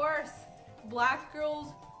 of course, black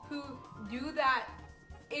girls who do that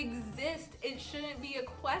exist. It shouldn't be a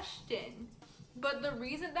question. But the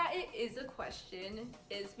reason that it is a question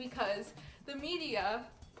is because the media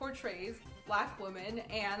portrays black women,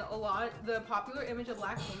 and the popular image of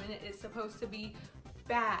black women is supposed to be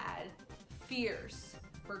bad, fierce,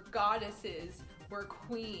 we're goddesses, we're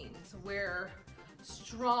queens, we're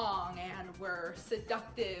strong, and we're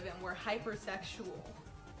seductive, and we're hypersexual.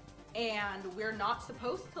 And we're not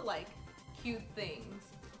supposed to like cute things.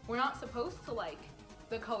 We're not supposed to like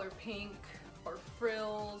the color pink or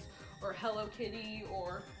frills or Hello Kitty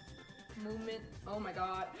or movement. Oh my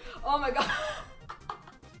god. Oh my god.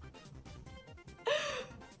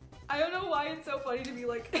 I don't know why it's so funny to be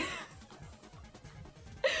like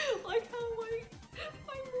like how like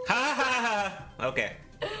ha ha ha. Okay.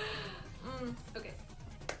 Okay.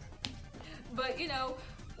 But you know,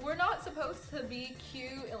 we're not supposed to be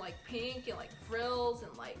cute and like pink and like frills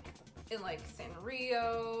and like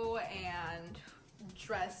Sanrio and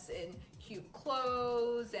dress in cute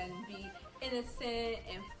clothes and be innocent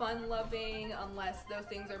and fun-loving unless those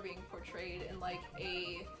things are being portrayed in like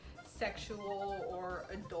a sexual or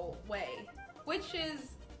adult way, which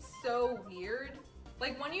is so weird.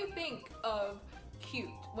 Like when you think of cute,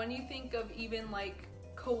 when you think of even like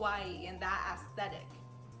kawaii and that aesthetic,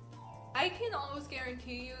 I can almost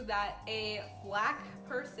guarantee you that a black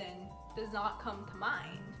person does not come to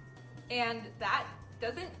mind. And that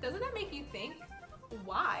doesn't that make you think,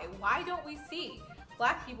 why? Why don't we see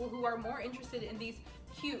black people who are more interested in these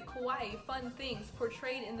cute, kawaii, fun things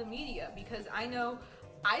portrayed in the media? Because I know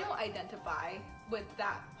I don't identify with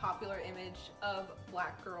that popular image of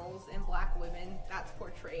black girls and black women that's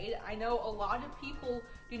portrayed. I know a lot of people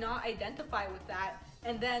do not identify with that,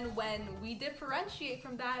 and then when we differentiate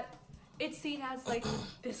from that, it's seen as like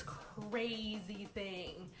this crazy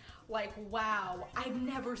thing. Like, wow, I've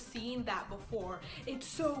never seen that before. It's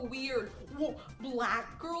so weird. Whoa,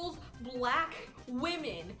 black girls, black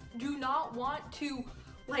women do not want to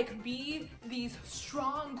like be these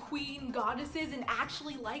strong queen goddesses and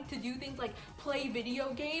actually like to do things like play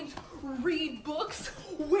video games, read books,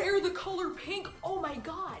 wear the color pink. Oh my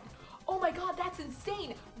god. Oh my god, that's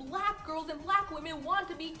insane. Black girls and black women want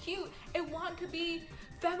to be cute and want to be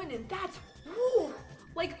feminine. That's, woo.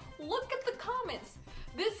 Like, look at the comments.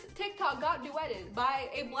 This TikTok got duetted by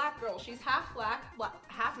a black girl. She's half black,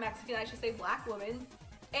 half Mexican, I should say, black woman.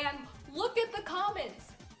 And look at the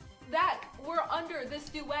comments that were under this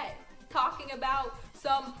duet talking about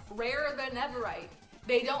some rarer than everite.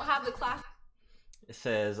 They don't have the class. It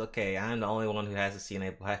says, okay, I'm the only one who hasn't seen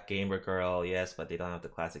a black gamer girl. Yes, but they don't have the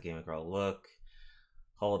classic gamer girl look.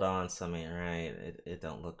 Hold on, something right. It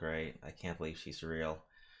don't look right. I can't believe she's real.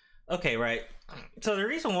 Okay, right. So the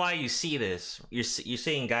reason why you see this, you're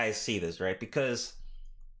seeing guys see this, right? Because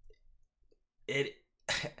it,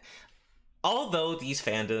 although these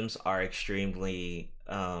fandoms are extremely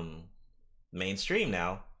mainstream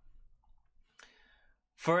now,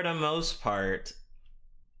 for the most part,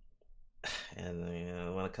 and you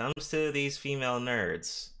know, when it comes to these female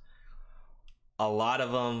nerds, a lot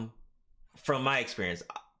of them, from my experience,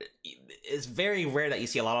 it's very rare that you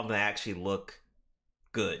see a lot of them that actually look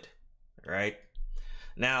good, right?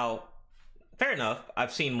 Now, fair enough, I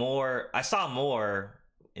saw more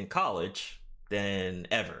in college than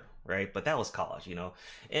ever, right? But that was college, you know?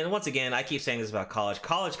 And once again, I keep saying this about college.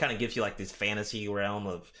 College kind of gives you like this fantasy realm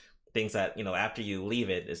of things that, you know, after you leave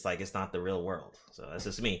it, it's like it's not the real world. So that's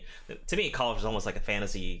just me. To me, college is almost like a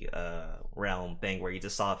fantasy realm thing where you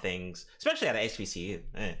just saw things, especially at HBCU.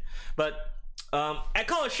 But at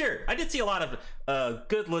college, sure, I did see a lot of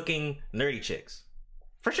good-looking nerdy chicks,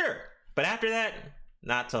 for sure. But after that,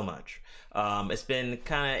 not so much. It's been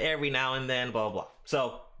kind of every now and then, blah, blah, blah.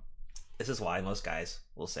 So this is why most guys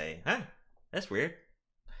will say, huh, that's weird.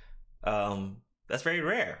 That's very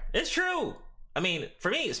rare. It's true. I mean,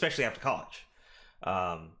 for me, especially after college.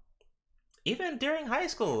 Even during high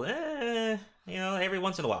school, you know, every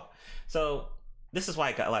once in a while. So this is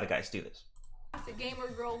why a lot of guys do this. Classic gamer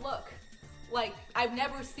girl look. Like, I've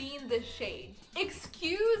never seen this shade.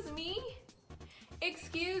 Excuse me?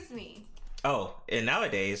 Excuse me. Oh, and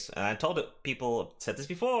nowadays, and I told people, said this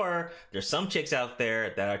before, there's some chicks out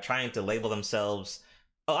there that are trying to label themselves,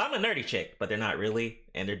 oh, I'm a nerdy chick, but they're not really,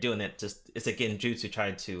 and they're doing it just, it's a genjutsu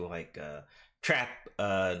trying to, like, trap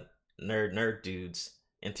nerd dudes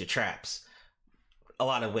into traps. A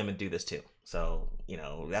lot of women do this too. So, you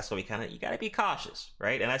know, that's why you gotta be cautious,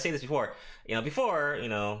 right? And I say this before,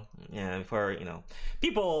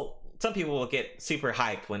 some people will get super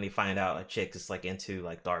hyped when they find out a chick is like into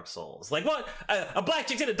like Dark Souls. Like, what? A black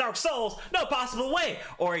chick's into Dark Souls? No possible way!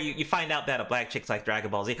 Or you find out that a black chick's like Dragon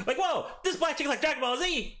Ball Z. Like, whoa, this black chick's like Dragon Ball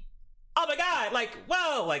Z! oh my god, like,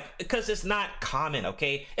 whoa, like, because it's not common,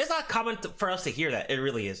 okay? It's not common for us to hear that. It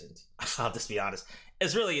really isn't. I'll just be honest.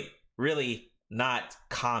 It's really, really not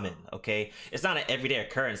common, okay? It's not an everyday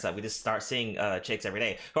occurrence that we just start seeing chicks every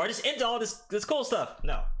day who are just into all this cool stuff.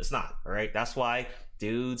 No, it's not, all right? That's why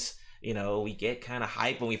dudes, you know, we get kind of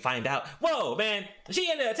hype when we find out, whoa, man, she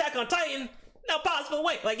into Attack on Titan? No possible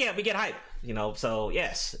way. Like, yeah, we get hype, you know? So,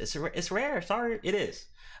 yes, it's rare. Sorry, it is.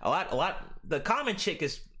 A lot, the common chick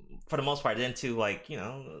is, for the most part, into, like, you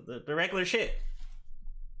know, the regular shit.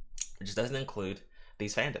 It just doesn't include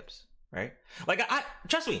these fandoms, right? Like, I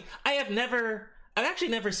trust me, I've actually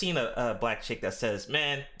never seen a black chick that says,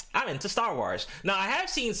 man, I'm into Star Wars. Now, I have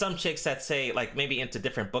seen some chicks that say, like, maybe into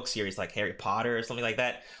different book series, like Harry Potter or something like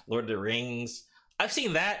that, Lord of the Rings. I've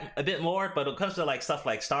seen that a bit more, but when it comes to, like, stuff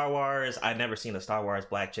like Star Wars, I've never seen a Star Wars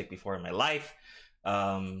black chick before in my life.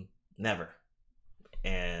 Never.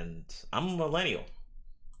 And I'm a millennial.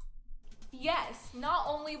 Yes, not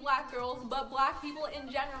only black girls, but black people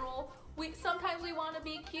in general. Sometimes we want to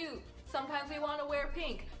be cute. Sometimes we want to wear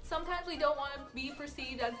pink. Sometimes we don't want to be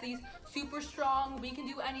perceived as these super strong, we can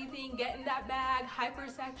do anything, get in that bag,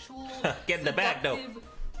 hypersexual, get in the bag, though.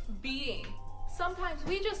 Being. Sometimes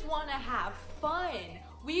we just want to have fun.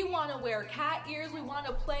 We want to wear cat ears, we want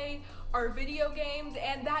to play our video games,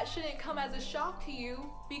 and that shouldn't come as a shock to you,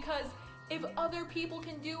 because if other people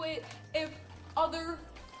can do it, if other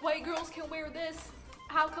white girls can wear this,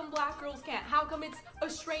 how come black girls can't? How come it's a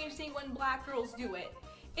strange thing when black girls do it?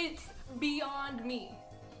 It's beyond me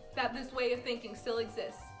that this way of thinking still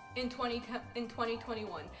exists in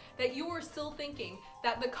 2021. That you are still thinking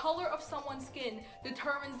that the color of someone's skin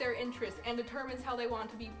determines their interests and determines how they want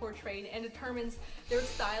to be portrayed and determines their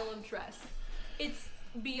style of dress. It's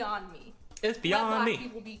beyond me. It's beyond me. Let black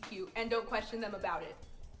people be cute and don't question them about it.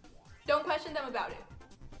 Don't question them about it.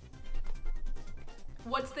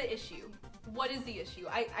 What's the issue? What is the issue?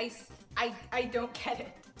 I don't get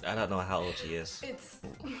it. I don't know how old she is. It's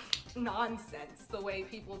nonsense the way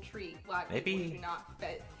people treat black Maybe people who not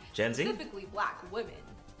fit. Gen Z? Specifically black women.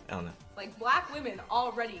 I don't know. Like, black women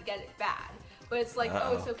already get it bad. But it's like,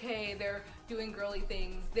 oh, it's okay, they're doing girly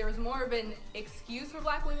things. There's more of an excuse for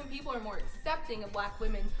black women. People are more accepting of black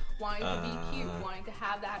women wanting to be cute, wanting to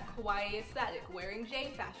have that kawaii aesthetic, wearing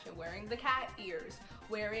J fashion, wearing the cat ears,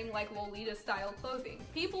 wearing like Lolita style clothing.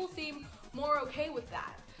 People seem more okay with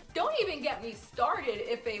that. Don't even get me started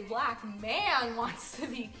if a black man wants to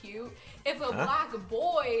be cute. If a black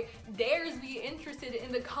boy dares be interested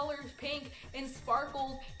in the colors pink and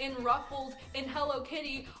sparkles and ruffles and Hello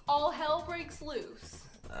Kitty, all hell breaks loose.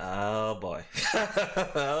 Oh boy.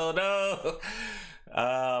 Oh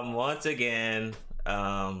no. Once again,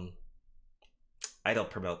 I don't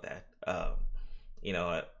promote that. You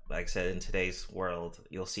know, like I said, in today's world,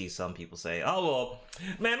 you'll see some people say, "Oh well,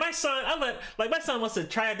 man, my son, my son wants to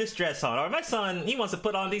try this dress on, or my son, he wants to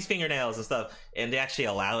put on these fingernails and stuff," and they actually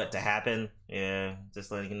allow it to happen. Yeah,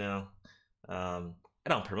 just letting you know. I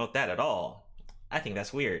don't promote that at all. I think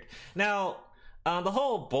that's weird. Now, the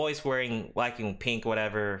whole boys liking pink,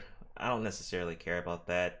 whatever, I don't necessarily care about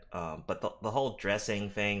that. But the whole dressing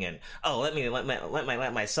thing and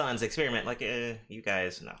let my sons experiment, like, you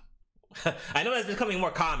guys, no. I know that's becoming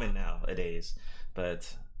more common nowadays,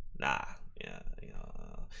 but nah, yeah, you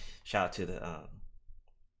know, shout out to the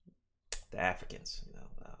Africans. You know,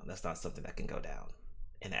 that's not something that can go down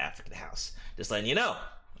in the African house. Just letting you know.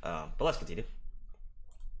 But let's continue.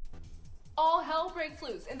 All hell breaks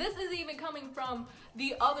loose, and this is even coming from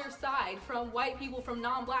the other side, from white people, from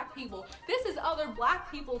non-black people. This is other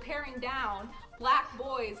black people tearing down black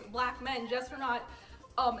boys, black men, just for not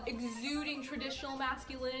exuding traditional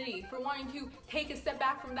masculinity, for wanting to take a step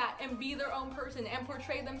back from that and be their own person and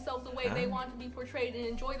portray themselves the way they want to be portrayed and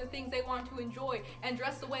enjoy the things they want to enjoy and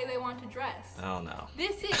dress the way they want to dress. Oh no.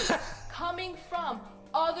 This is coming from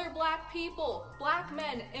other black people, black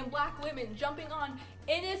men and black women jumping on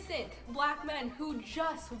innocent black men who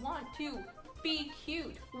just want to be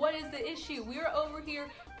cute. What is the issue? We're over here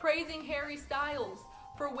praising Harry Styles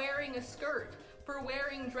for wearing a skirt, for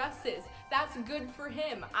wearing dresses. That's good for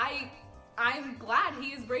him. I'm glad he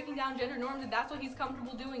is breaking down gender norms and that's what he's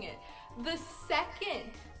comfortable doing it. The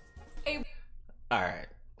second all right.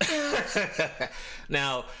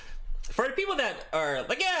 Now, for the people that are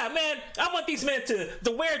like, yeah, man, I want these men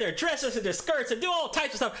to wear their dresses and their skirts and do all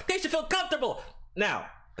types of stuff. They should feel comfortable. Now,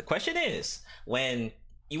 the question is, when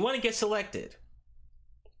you want to get selected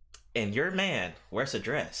and your man wears a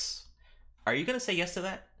dress, are you going to say yes to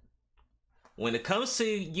that? When it comes to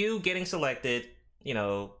you getting selected, you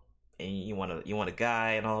know, and you want a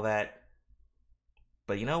guy and all that,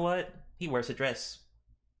 but you know what? He wears a dress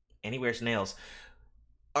and he wears nails.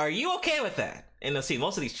 Are you okay with that? And see,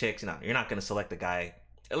 most of these chicks, you're not gonna select a guy.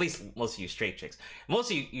 At least most of you straight chicks. Most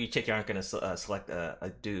of you chicks aren't gonna select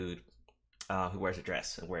a dude who wears a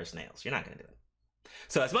dress and wears nails. You're not gonna do it.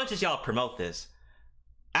 So as much as y'all promote this,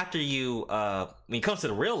 after you, when it comes to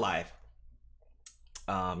the real life,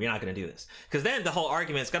 you're not gonna do this. Because then the whole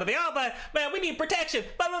argument's gonna be, oh, but man, we need protection,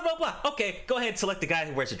 blah, blah, blah, blah. Okay, go ahead and select the guy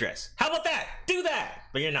who wears a dress. How about that? Do that.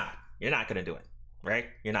 But you're not. You're not gonna do it, right?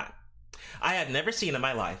 You're not. I have never seen in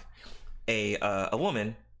my life a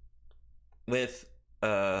woman with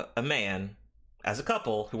a man as a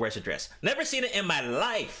couple who wears a dress. Never seen it in my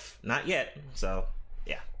life. Not yet. So,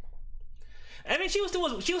 yeah. I mean, she was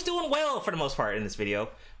doing well for the most part in this video.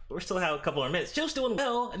 We're still have a couple more minutes. She was doing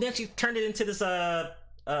well, and then she turned it into this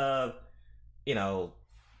you know,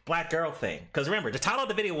 black girl thing. Because remember, the title of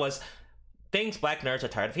the video was "Things Black Nerds Are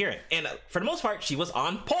Tired of Hearing," and for the most part, she was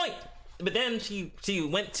on point. But then she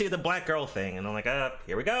went to the black girl thing, and I'm like,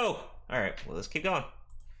 here we go. All right, well, let's keep going.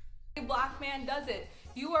 A black man does it.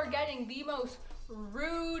 You are getting the most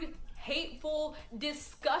rude, hateful,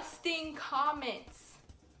 disgusting comments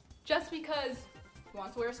just because he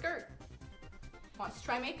wants to wear a skirt, wants to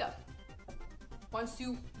try makeup, wants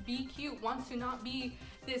to be cute, wants to not be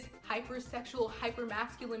this hypersexual,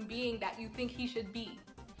 hypermasculine being that you think he should be.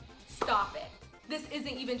 Stop it. This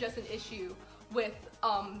isn't even just an issue with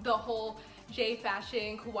the whole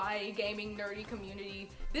J-fashion, kawaii, gaming, nerdy community.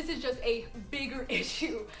 This is just a bigger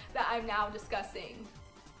issue that I'm now discussing.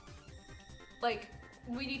 Like,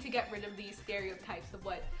 we need to get rid of these stereotypes of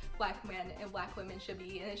what black men and black women should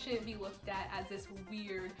be, and it shouldn't be looked at as this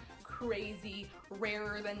weird, crazy,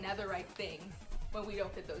 rarer than netherite thing when we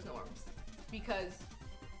don't fit those norms. Because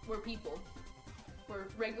we're people. We're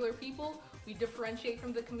regular people. We differentiate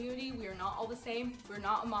from the community. We are not all the same. We're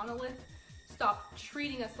not a monolith. Stop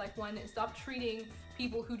treating us like one, and stop treating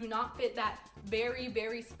people who do not fit that very,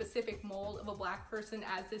 very specific mold of a black person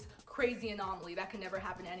as this crazy anomaly that can never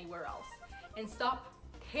happen anywhere else. And stop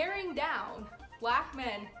tearing down black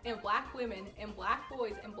men and black women and black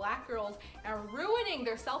boys and black girls and ruining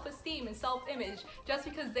their self-esteem and self-image just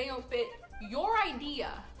because they don't fit your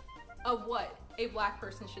idea of what a black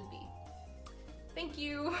person should be. Thank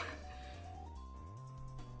you.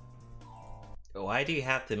 Why do you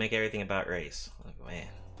have to make everything about race? Like, man.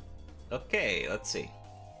 Okay, let's see.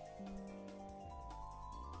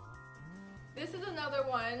 This is another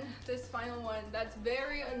one, this final one, that's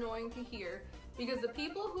very annoying to hear because the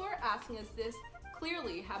people who are asking us this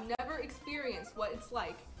clearly have never experienced what it's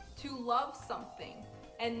like to love something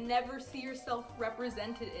and never see yourself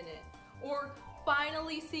represented in it, or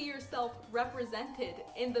finally see yourself represented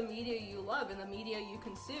in the media you love, in the media you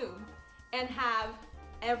consume, and have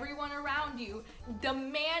everyone around you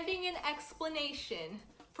demanding an explanation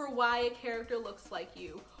for why a character looks like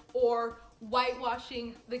you, or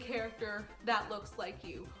whitewashing the character that looks like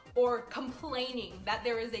you, or complaining that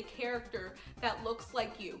there is a character that looks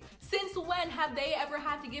like you. Since when have they ever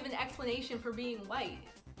had to give an explanation for being white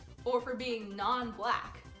or for being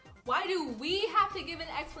non-black? Why do we have to give an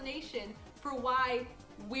explanation for why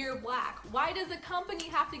we're black? Why does a company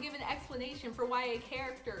have to give an explanation for why a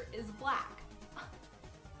character is black?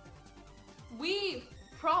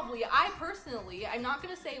 I personally, I'm not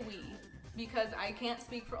gonna say we, because I can't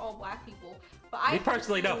speak for all black people, but I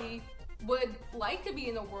personally would like to be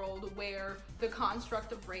in a world where the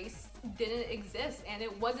construct of race didn't exist and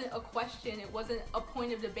it wasn't a question, it wasn't a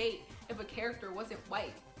point of debate if a character wasn't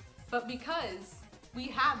white. But because we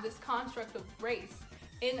have this construct of race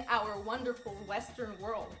in our wonderful Western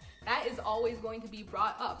world, that is always going to be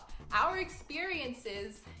brought up. Our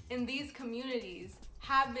experiences in these communities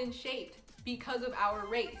have been shaped because of our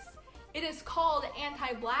race. It is called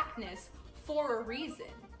anti-blackness for a reason.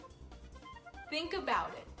 Think about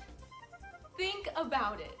it. Think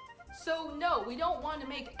about it. So no, we don't want to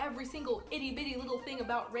make every single itty bitty little thing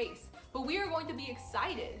about race, but we are going to be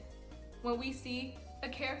excited when we see a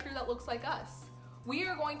character that looks like us. We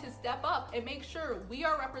are going to step up and make sure we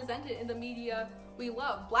are represented in the media we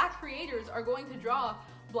love. Black creators are going to draw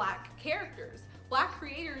black characters. Black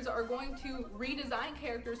creators are going to redesign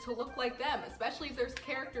characters to look like them, especially if there's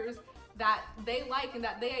characters that they like and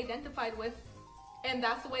that they identified with, and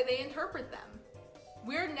that's the way they interpret them.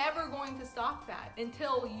 We're never going to stop that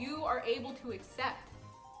until you are able to accept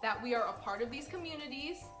that we are a part of these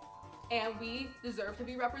communities and we deserve to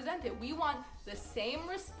be represented. We want the same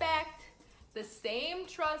respect, the same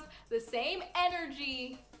trust, the same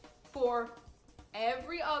energy for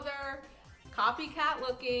every other copycat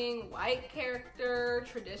looking white character,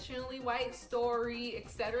 traditionally white story,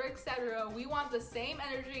 etc., etc. We want the same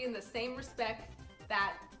energy and the same respect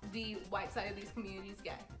that the white side of these communities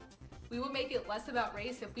get. We would make it less about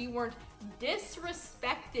race if we weren't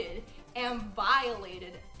disrespected and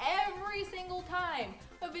violated every single time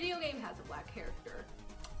a video game has a black character.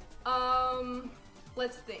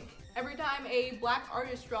 Let's think. Every time a black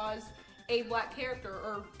artist draws a black character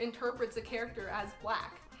or interprets a character as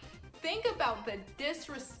black, think about the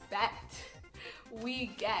disrespect we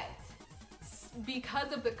get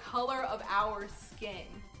because of the color of our skin.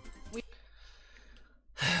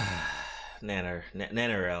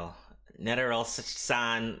 Netheril-san,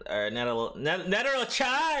 or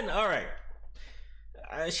Netheril-chan. All right,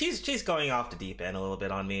 she's going off the deep end a little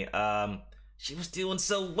bit on me. She was doing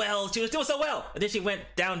so well. And then she went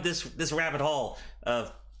down this rabbit hole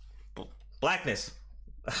of blackness.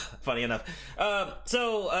 Funny enough.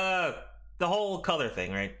 The whole color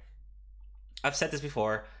thing, right? I've said this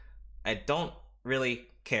before. I don't really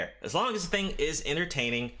care. As long as the thing is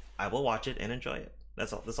entertaining, I will watch it and enjoy it.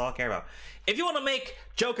 That's all I care about. If you want to make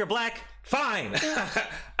Joker black, fine.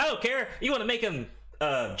 I don't care. You want to make him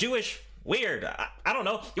Jewish, weird. I don't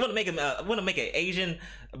know. You want to make him want to make an Asian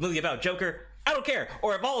movie about Joker? I don't care.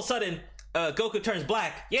 Or if all of a sudden Goku turns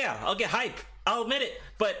black, yeah, I'll get hype. I'll admit it.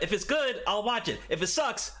 But if it's good, I'll watch it. If it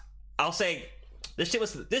sucks, I'll say this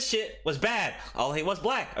shit was bad. All he was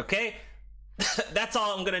black. Okay, that's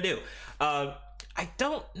all I'm gonna do. I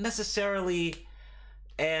don't necessarily,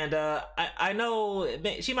 and I know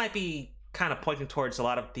she might be kind of pointing towards a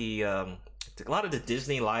lot of the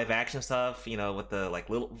Disney live action stuff. You know, with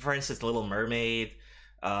the for instance, Little Mermaid.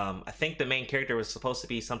 I think the main character was supposed to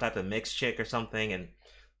be some type of mixed chick or something, and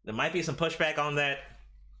there might be some pushback on that.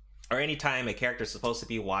 Or anytime a character is supposed to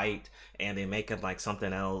be white and they make him like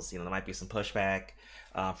something else, you know, there might be some pushback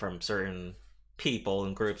from certain people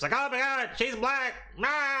and groups. Like, oh my god, she's black,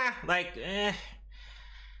 nah! Like,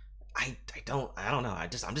 I don't know. I'm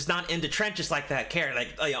just not into trenches like that character.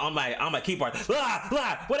 Like, on my keyboard,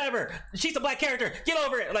 whatever. She's a black character. Get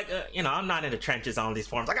over it. Like, you know, I'm not into trenches on these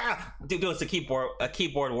forums. Like, doing some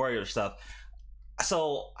keyboard warrior stuff.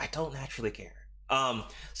 So I don't naturally care.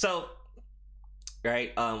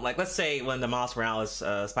 Right, like let's say when the Miles Morales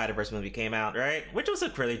Spider-Verse movie came out, right, which was a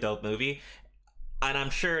really dope movie, and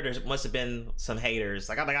I'm sure there must have been some haters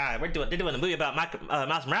like, oh my god, they're doing a movie about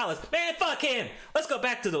Miles Morales, man, fuck him, let's go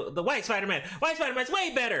back to the white Spider-Man. White Spider-Man's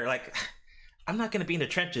way better. Like, I'm not gonna be in the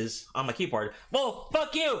trenches on my keyboard. Well,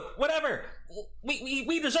 fuck you, whatever.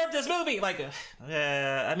 We deserve this movie. Like,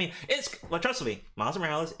 I mean, trust me, Miles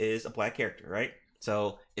Morales is a black character, right?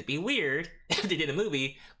 So it'd be weird if they did a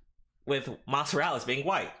movie with Miles Morales being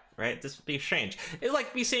white, right? This would be strange. It's like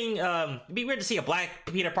it'd be weird to see a black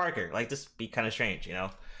Peter Parker. Like, this would be kind of strange, you know?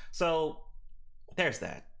 So, there's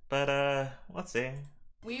that. But, let's see.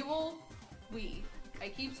 I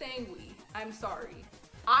keep saying we. I'm sorry.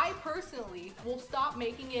 I personally will stop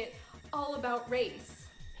making it all about race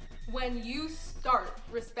when you start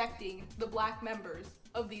respecting the black members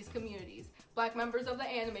of these communities. Black members of the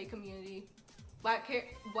anime community, black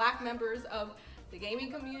members of the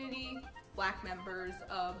gaming community, black members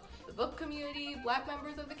of the book community, black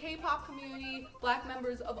members of the K-pop community, black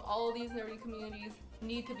members of all these nerdy communities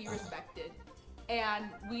need to be respected. And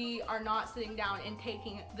we are not sitting down and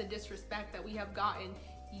taking the disrespect that we have gotten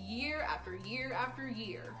year after year after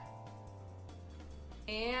year.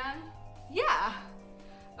 And yeah.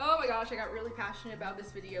 Oh my gosh, I got really passionate about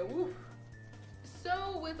this video. Woo.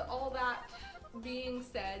 So with all that being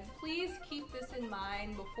said, please keep this in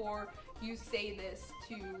mind before you say this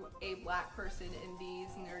to a black person in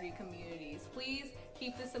these nerdy communities. Please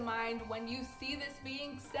keep this in mind when you see this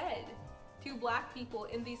being said to black people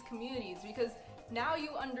in these communities, because now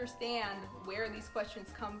you understand where these questions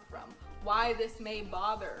come from, why this may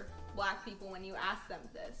bother black people when you ask them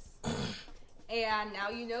this. And now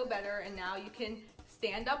you know better, and now you can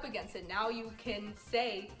stand up against it. Now you can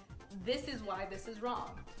say, this is why this is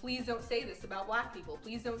wrong. Please don't say this about black people.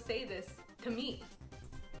 Please don't say this to me.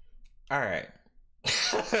 All right.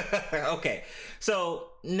 Okay. So,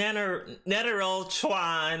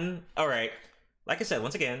 Netheril-chan. All right. Like I said,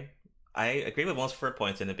 once again, I agree with most of her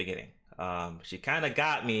points in the beginning. She kind of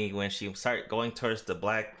got me when she started going towards the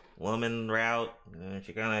black woman route.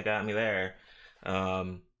 She kind of got me there.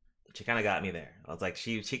 I was like,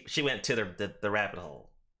 she went to the rabbit hole,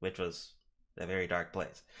 which was a very dark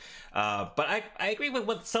place. But I agree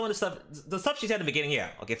with some of the stuff she said in the beginning. Yeah,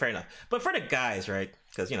 okay, fair enough. But for the guys, right?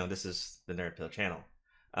 Because, you know, this is the Nerd Pill channel.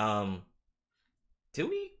 Do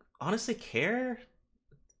we honestly care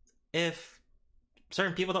if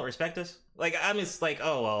certain people don't respect us? Like, I'm just like,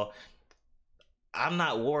 oh, well, I'm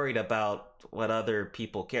not worried about what other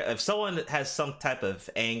people care. If someone has some type of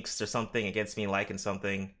angst or something against me liking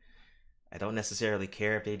something, I don't necessarily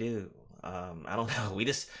care if they do. I don't know.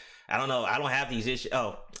 I don't know. I don't have these issues.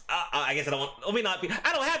 Oh, I guess I don't. Let me not be.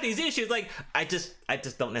 I don't have these issues. Like I just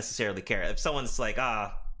don't necessarily care. If someone's like,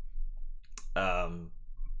 I don't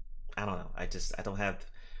know. I don't have.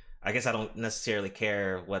 I guess I don't necessarily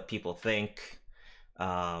care what people think.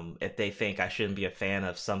 If they think I shouldn't be a fan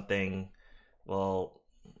of something, well,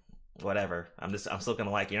 whatever. I'm still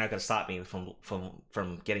gonna like. You're not gonna stop me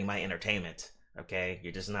from getting my entertainment. Okay,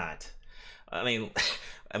 you're just not. I mean,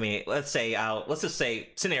 let's just say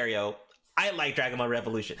scenario. I like Dragon Ball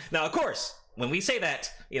Revolution. Now, of course, when we say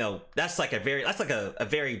that, that's like a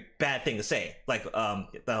very bad thing to say. Like the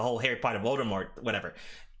whole Harry Potter Voldemort, whatever.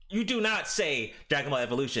 You do not say Dragon Ball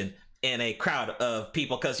Evolution in a crowd of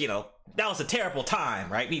people because that was a terrible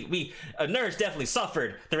time, right? We nerds definitely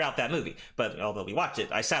suffered throughout that movie. But although we watched it,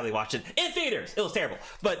 I sadly watched it in theaters. It was terrible.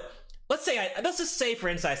 But let's just say, for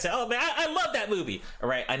instance, I said, oh man, I love that movie. All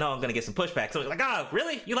right, I know I'm gonna get some pushback. So like,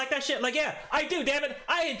 really? You like that shit? Like, yeah, I do. Damn it,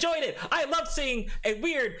 I enjoyed it. I loved seeing a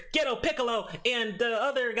weird ghetto Piccolo and the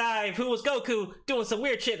other guy who was Goku doing some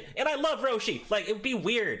weird shit. And I love Roshi. Like, it would be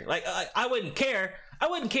weird. Like, I wouldn't care. I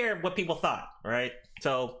wouldn't care what people thought. Right?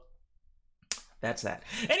 So that's that.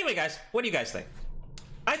 Anyway, guys, what do you guys think?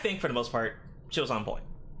 I think for the most part, she was on point.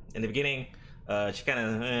 In the beginning, she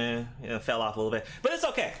kind of fell off a little bit, but it's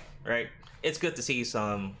okay. Right? It's good to see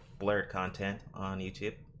some blurred content on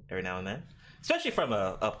YouTube every now and then, especially from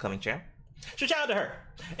a upcoming channel. So shout out to her.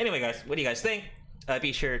 Anyway, guys, what do you guys think?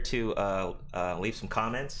 Be sure to leave some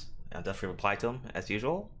comments. I'll definitely reply to them as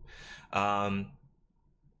usual.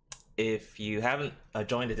 If you haven't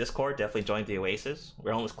joined the Discord, definitely join the Oasis.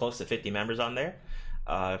 We're almost close to 50 members on there.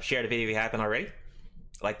 Share the video if you haven't already.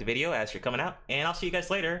 Like the video as you're coming out, and I'll see you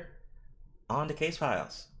guys later on the Case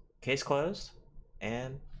Files. Case closed,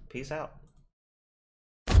 and peace out.